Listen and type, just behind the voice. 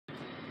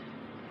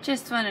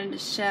Just wanted to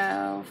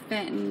show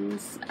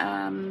Fenton's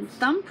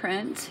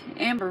Thumbprint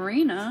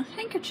Amberina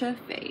handkerchief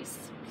vase.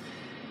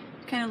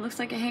 Kind of looks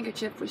like a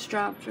handkerchief was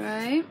dropped,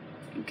 right?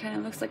 It kind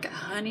of looks like a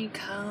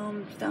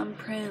honeycomb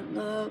thumbprint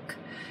look.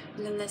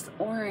 And then this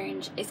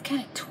orange is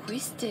kind of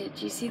twisted.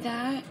 Do you see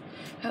that?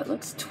 How it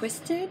looks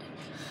twisted?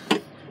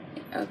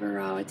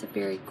 Overall, it's a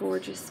very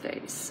gorgeous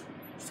vase.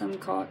 Some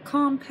call it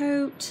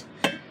compote,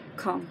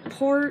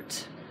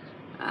 comport.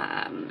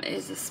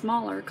 Is a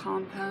smaller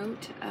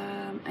compote,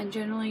 and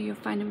generally you'll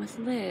find them with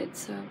lids,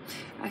 so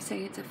I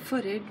say it's a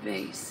footed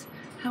vase.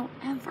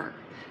 However,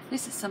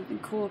 this is something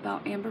cool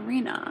about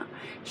Amberina.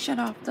 Shut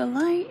off the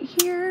light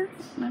here,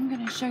 and I'm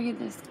going to show you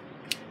this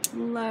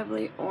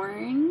lovely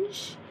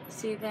orange.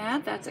 See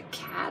that? That's a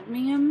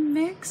cadmium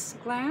mix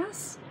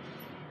glass,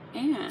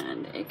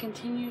 and it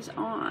continues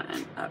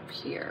on up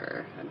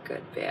here a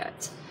good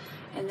bit,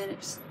 and then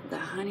it's the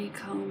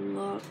honeycomb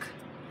look.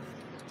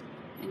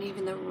 And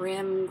even the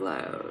rim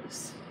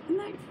glows. Isn't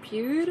that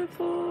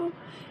beautiful?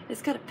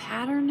 It's got a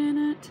pattern in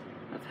it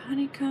of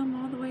honeycomb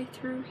all the way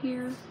through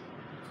here.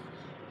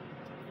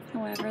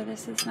 However,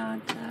 this is not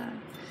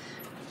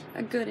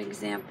a good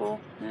example.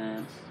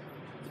 But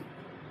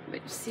you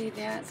see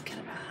that? It's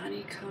kind of a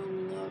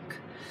honeycomb look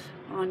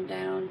on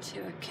down to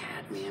a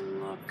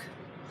cadmium look.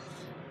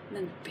 And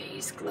then the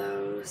base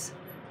glows.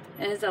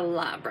 And it's a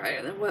lot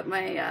brighter than what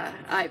my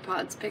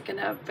iPod's picking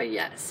up. But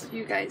yes,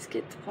 you guys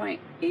get the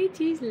point.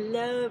 It is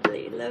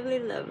lovely, lovely,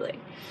 lovely.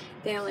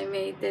 They only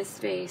made this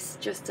vase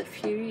just a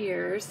few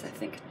years. I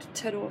think a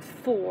total of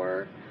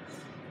 4.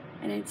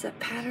 And it's a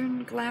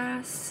patterned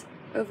glass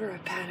over a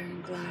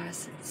patterned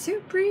glass. It's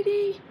so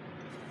pretty.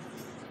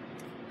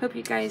 Hope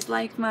you guys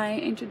like my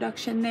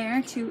introduction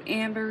there to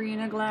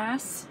Amberina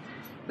glass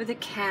with a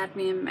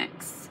cadmium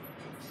mix.